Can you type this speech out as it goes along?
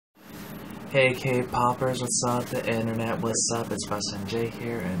Hey K-popers, what's up? The internet, what's up? It's Plz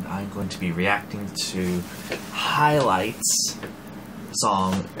here, and I'm going to be reacting to Highlight's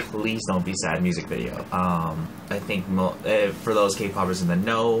song "Please Don't Be Sad" music video. I think for those K-popers in the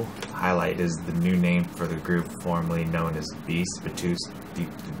know, Highlight is the new name for the group formerly known as Beast.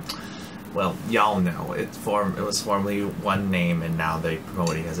 Well, y'all know it was formerly one name, and now they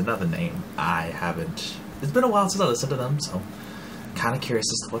promote it as another name. It's been a while since I listened to them, so kind of curious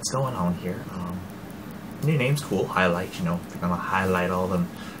as to what's going on here. New name's cool. Highlight, you know, they're gonna highlight all them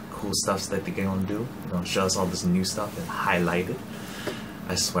cool stuff that they're gonna do. They're gonna show us all this new stuff and highlight it.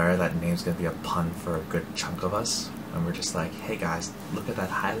 I swear that name's gonna be a pun for a good chunk of us, and we're just like, hey guys, look at that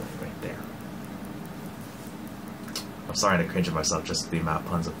highlight right there. I'm starting to cringe at myself just the amount of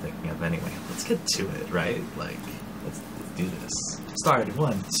puns I'm thinking of. Anyway, let's get to it, right? Like, let's do this. Started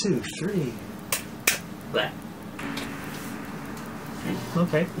 1, 2, 3. Blah.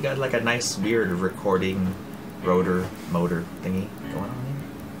 Okay, we got like a nice weird recording motor thingy going on here.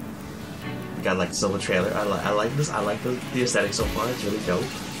 We got like silver trailer. I like this. I like the aesthetic so far. It's really dope.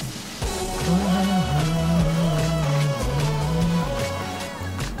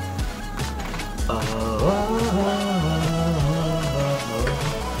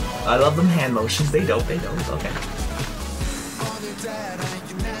 I love them hand motions. They dope. Okay.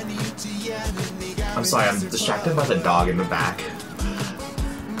 I'm sorry, I'm distracted by the dog in the back.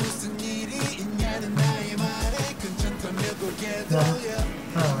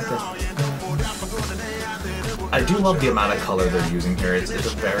 I do love the amount of color they're using here. It's a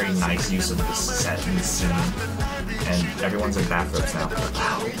very nice use of the set and the scene. And everyone's in bathrobes now.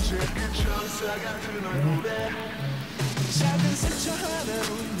 Wow.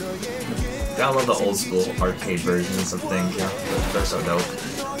 I love the old school arcade versions of things. Yeah, they're so dope.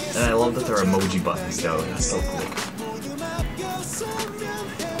 And I love that they're emoji buttons though. That's so cool.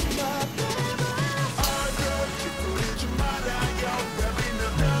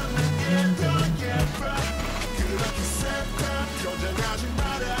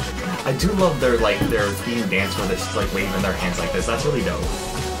 I do love their theme dance where they're just like waving their hands like this. That's really dope.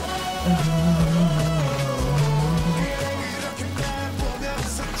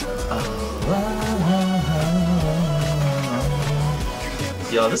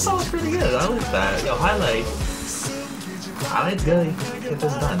 Yo, this song's pretty good. I like that. Yo, Highlight's good. Get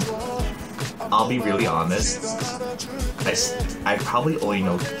this done. I'll be really honest. I probably only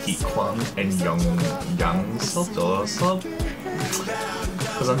know Kwang and Young Sub.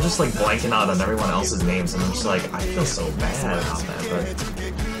 Because I'm just like blanking out on everyone else's names, and I'm just like, I feel so bad about that,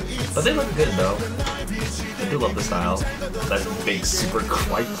 but they look good though. I do love the style. That big, super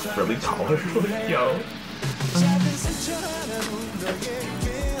quite really collar. Yo.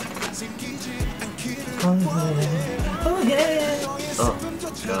 Oh yeah. Oh,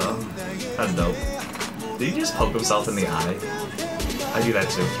 that's dope. Did he just poke himself in the eye? I do that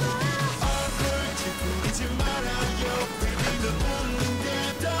too.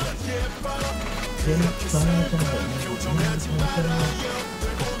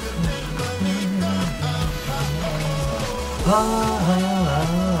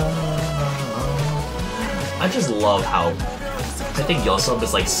 I just love how I think Yosub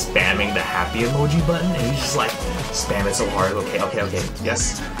is like spamming the happy emoji button, and he's just like spam it so hard. Okay,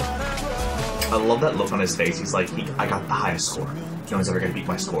 yes. I love that look on his face. He's like, I got the highest score. No one's ever gonna beat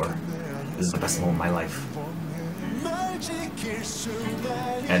my score. This is the best moment of my life.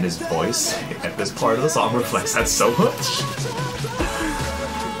 And his voice at this part of the song reflects that so much.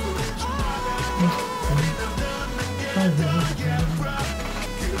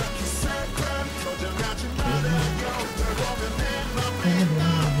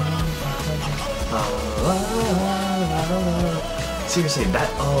 Seriously, that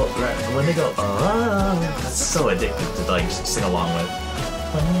when they go that's so addictive to like sing along with.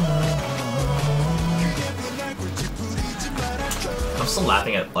 I'm still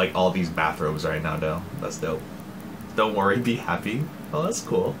laughing at like all these bathrobes right now though. That's dope. Don't worry, be happy. Oh, that's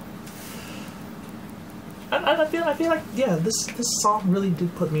cool. I feel like, yeah, this song really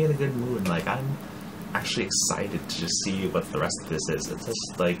did put me in a good mood. Like, I'm actually excited to just see what the rest of this is. It's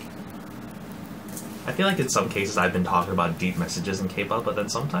just like, I feel like in some cases I've been talking about deep messages in K-pop, but then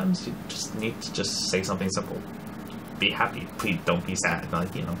sometimes you just need to just say something simple. Be happy. Please don't be sad.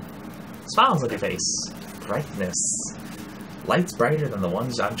 Like, you know, smiles on your face. Brightness. Light's brighter than the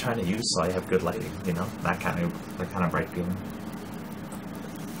ones I'm trying to use, so I have good lighting. You know, that kind of bright feeling.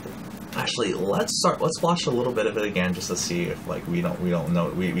 Actually, let's watch a little bit of it again just to see if like we don't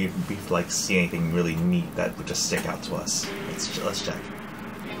know we like see anything really neat that would just stick out to us. Let's check.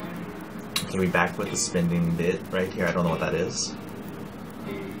 Okay, we back with the spinning bit right here. I don't know what that is.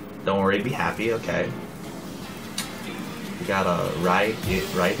 Don't worry, be happy, okay. We got a ride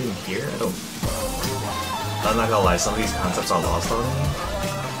in here. I'm not gonna lie, some of these concepts are lost on me.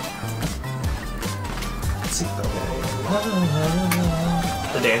 Let's see, okay.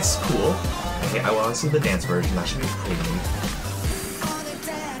 The dance is cool. Okay, I want to see the dance version, that should be pretty neat.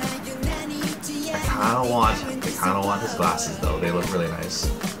 I kinda want his glasses though, they look really nice. I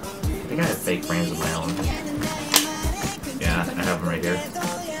think I have fake brands of my own. Yeah, I have them right here.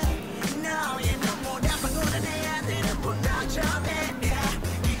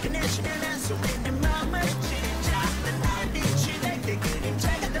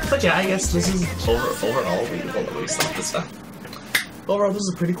 But yeah, I guess this is overall, we stop this stuff. Overall, this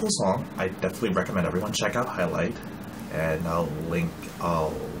is a pretty cool song. I definitely recommend everyone check out Highlight, and I'll link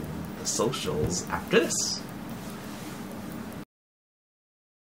all the socials after this.